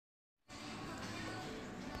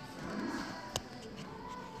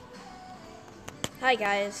Hi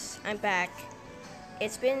guys, I'm back.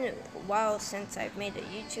 It's been a while since I've made a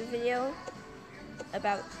YouTube video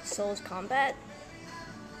about Souls Combat,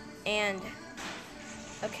 and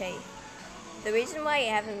okay, the reason why I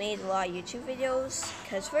haven't made a lot of YouTube videos,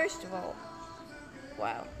 because first of all,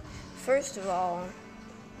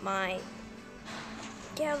 my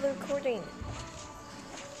recording.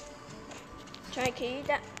 Can you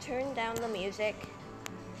turn down the music?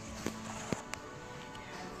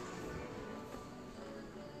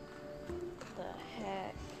 The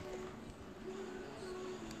heck?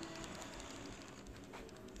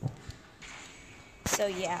 So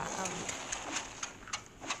yeah,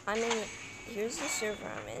 I'm in, here's the server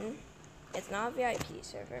I'm in. It's not a VIP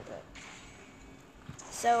server, but,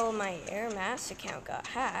 so my Air Mass account got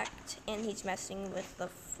hacked, and he's messing with the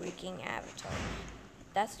freaking avatar.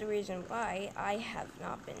 That's the reason why I have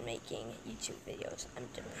not been making YouTube videos. I'm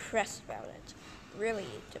depressed about it. Really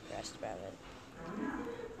depressed about it.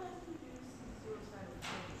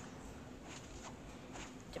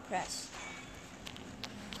 Depressed.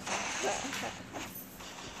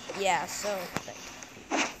 Yeah, so,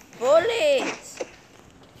 bullies!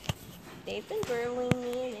 They've been burling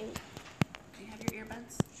me and Do you have your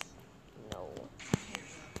earbuds? no.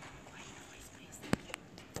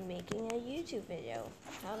 I'm making a YouTube video.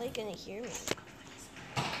 How are they gonna hear me?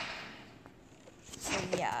 So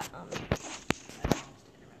yeah,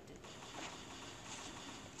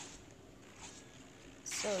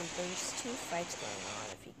 so there's two fights going on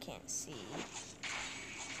if you can't see.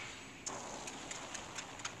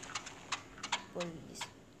 Bullies.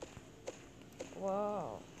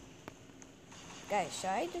 Whoa. Guys, should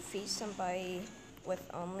I defeat somebody with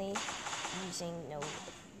only using no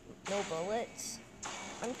bullets?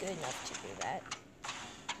 I'm good enough to do that.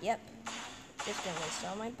 Yep. Just gonna waste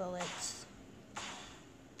all my bullets.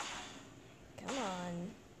 Come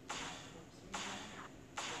on.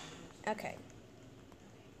 Okay.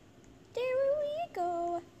 There we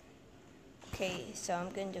go. Okay, so I'm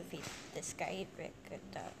gonna defeat this guy.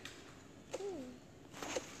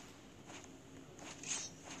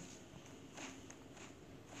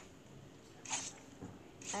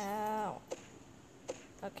 Ow.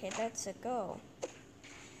 Okay, that's a go.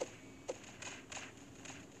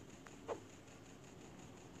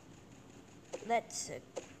 Let's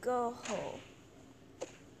go.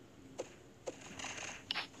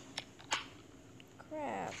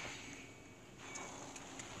 Crap.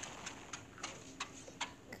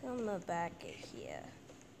 Come back here.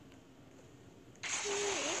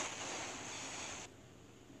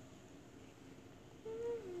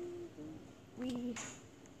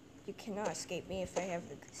 You cannot escape me if I have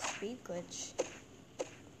the speed glitch.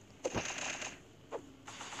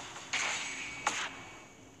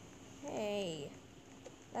 Hey,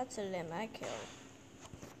 that's a limb I killed.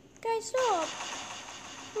 Guys, stop!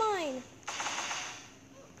 Mine!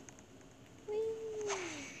 Whee.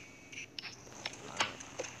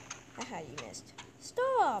 Haha, you missed.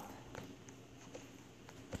 Stop!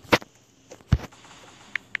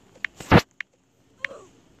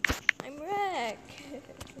 I'm wrecked.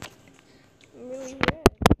 I'm really wrecked.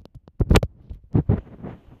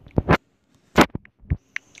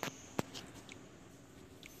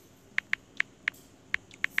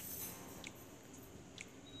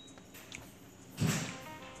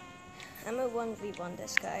 I'm a 1v1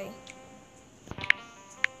 this guy.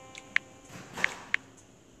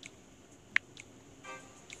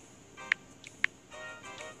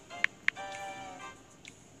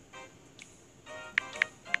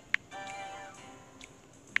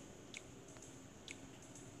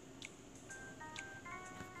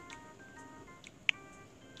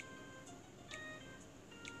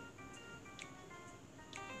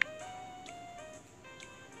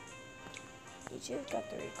 You should have got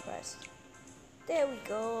the request. There we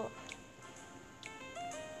go.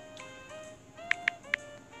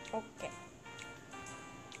 Okay.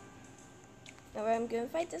 Now I'm gonna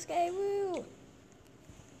fight this guy. Woo!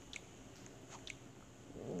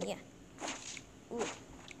 Yeah. Ooh.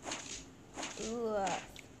 Ooh.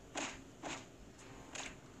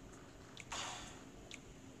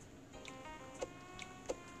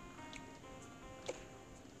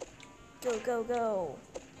 Go, go, go.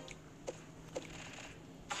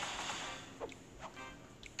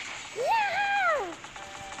 Yeah!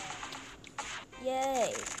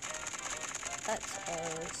 Yay. That's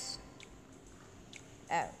ours.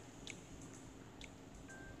 Oh.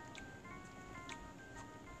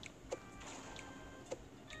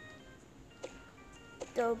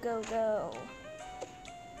 Go, go, go.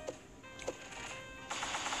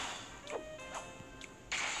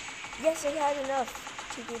 Yes, I had enough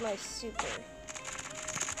to do my super.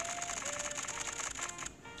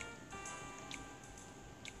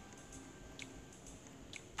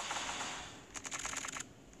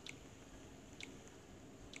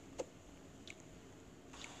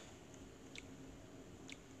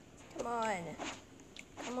 on.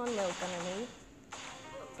 Come on, milk under me.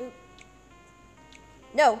 Oop.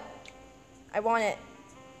 No! I want it.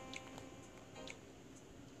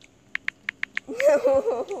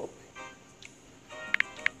 No!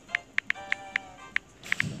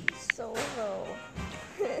 So low.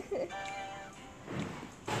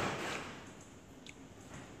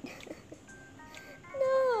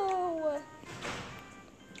 No!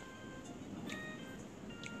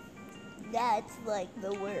 That's like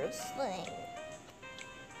the worst thing.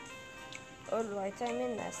 Alright, I'm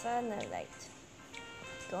in the sunlight.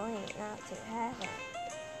 Going out to heaven.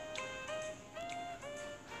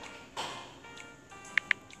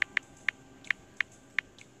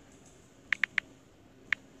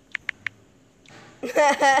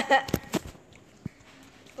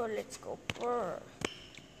 So let's go burr.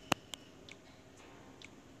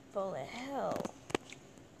 Full of hell.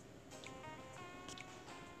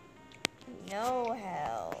 No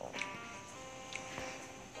hell.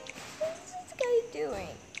 What's this guy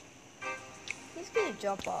doing? He's gonna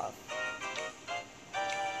jump off.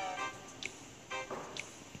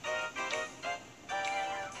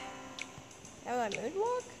 How do I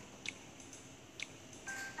moonwalk?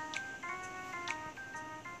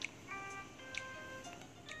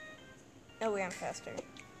 Oh, we went faster.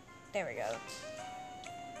 There we go.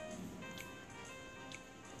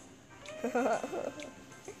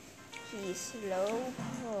 He's slow.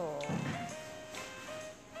 Oh.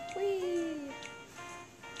 Whee!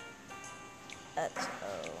 Let's go.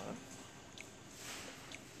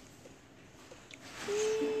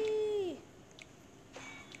 Whee!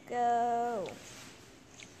 Go.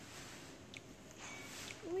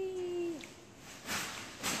 Whee!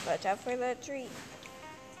 Watch out for that tree.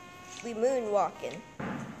 We moonwalking.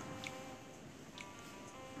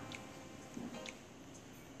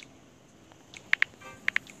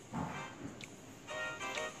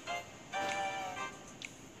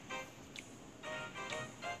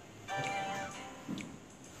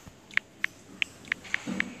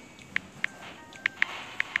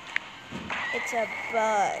 It's a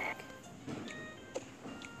bug.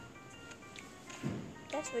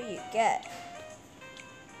 That's what you get.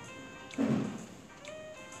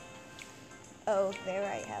 Oh, there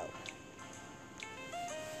I help.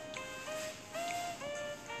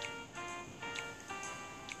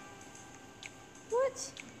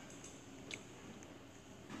 What?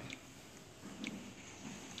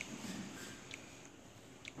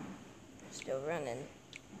 Still running.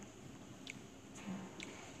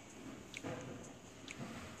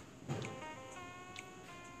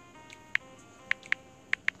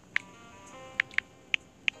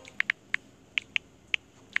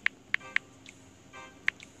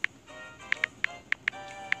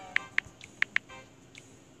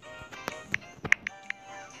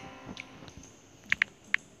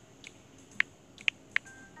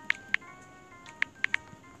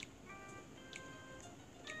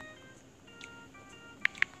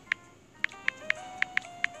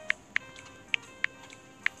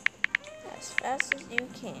 As fast as you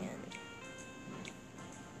can.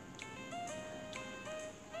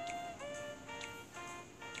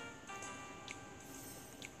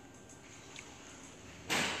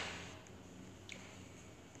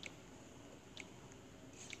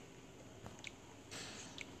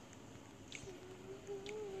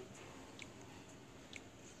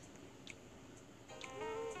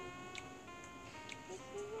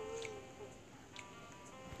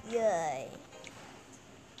 Yay.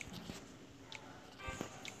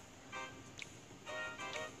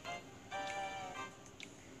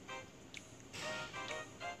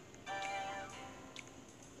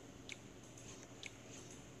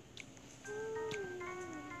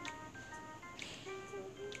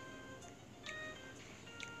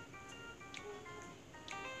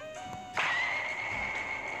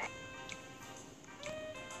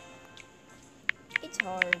 It's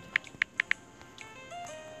hard.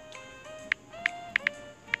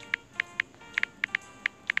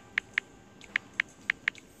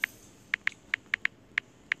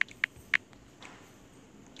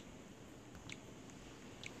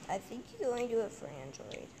 I think you can only do it for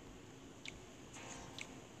Android.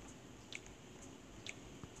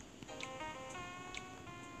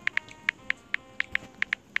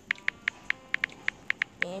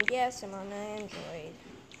 And yes, I'm on Android.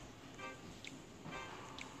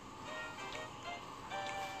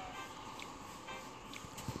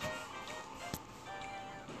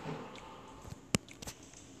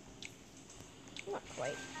 Not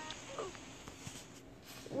quite.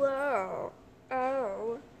 Whoa.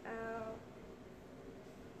 Oh. Ow.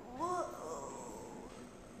 Whoa.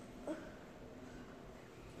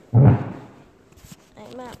 I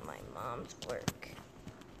I'm at my mom's work.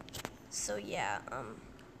 So yeah,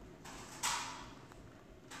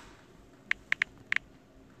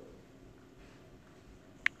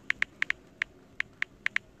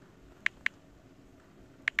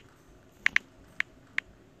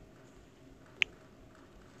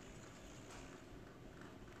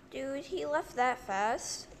 dude, he left that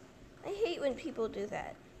fast. I hate when people do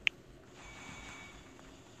that.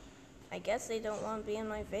 I guess they don't want to be in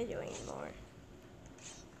my video anymore.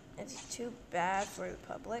 It's too bad for the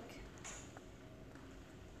public.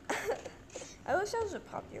 I wish I was a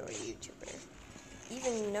popular YouTuber,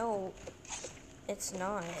 even though it's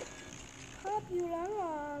not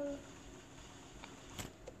popular.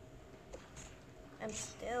 I'm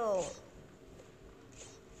still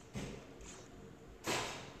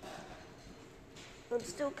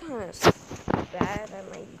kind of bad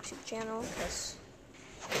at my YouTube channel because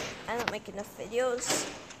I don't make enough videos.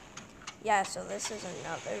 Yeah, so this is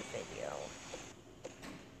another video.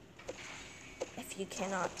 If you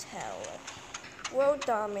cannot tell. World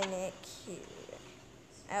Dominic here.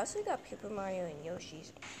 I also got Paper Mario and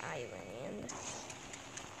Yoshi's Island.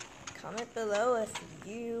 Comment below if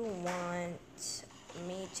you want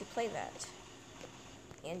me to play that.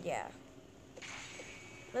 And yeah.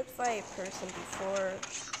 Let's fight a person before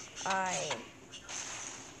I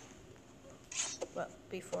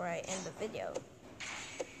end the video.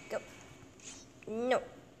 Go. No.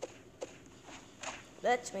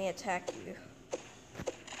 Let me attack you.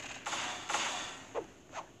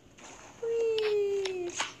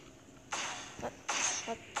 Whee! What?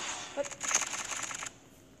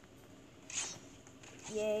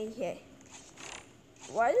 Yay.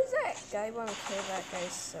 Why does that guy want to kill that guy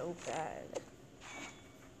so bad?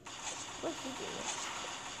 What did he do?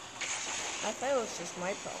 I thought it was just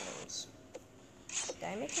my problems. Did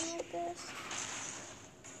I make him like this?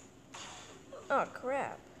 Oh,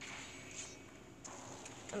 crap.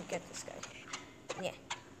 I'm gonna get this guy. Yeah.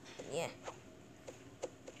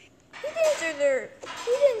 He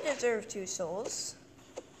didn't deserve 2 souls.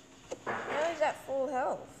 Now he's at full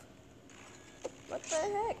health. What the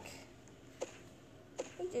heck?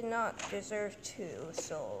 He did not deserve 2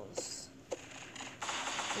 souls.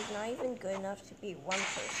 He's not even good enough to be 1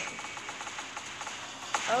 person.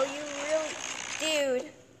 Oh, you really... Dude.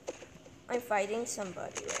 I'm fighting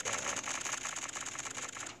somebody right now.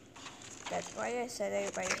 That's why I said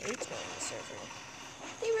everybody hates me on the server.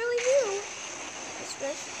 They really do.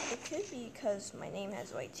 Especially, it could be because my name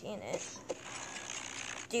has white tea in it.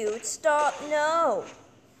 Dude, stop. No.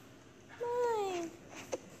 Mine.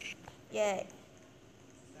 Yay.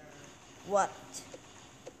 What?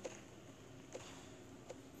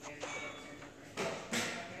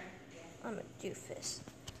 I'm a doofus.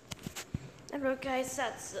 Alright guys,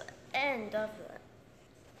 that's the end of the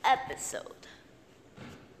episode.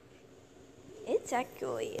 It's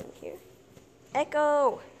echoey in here.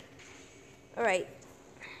 Echo! Alright.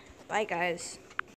 Bye guys.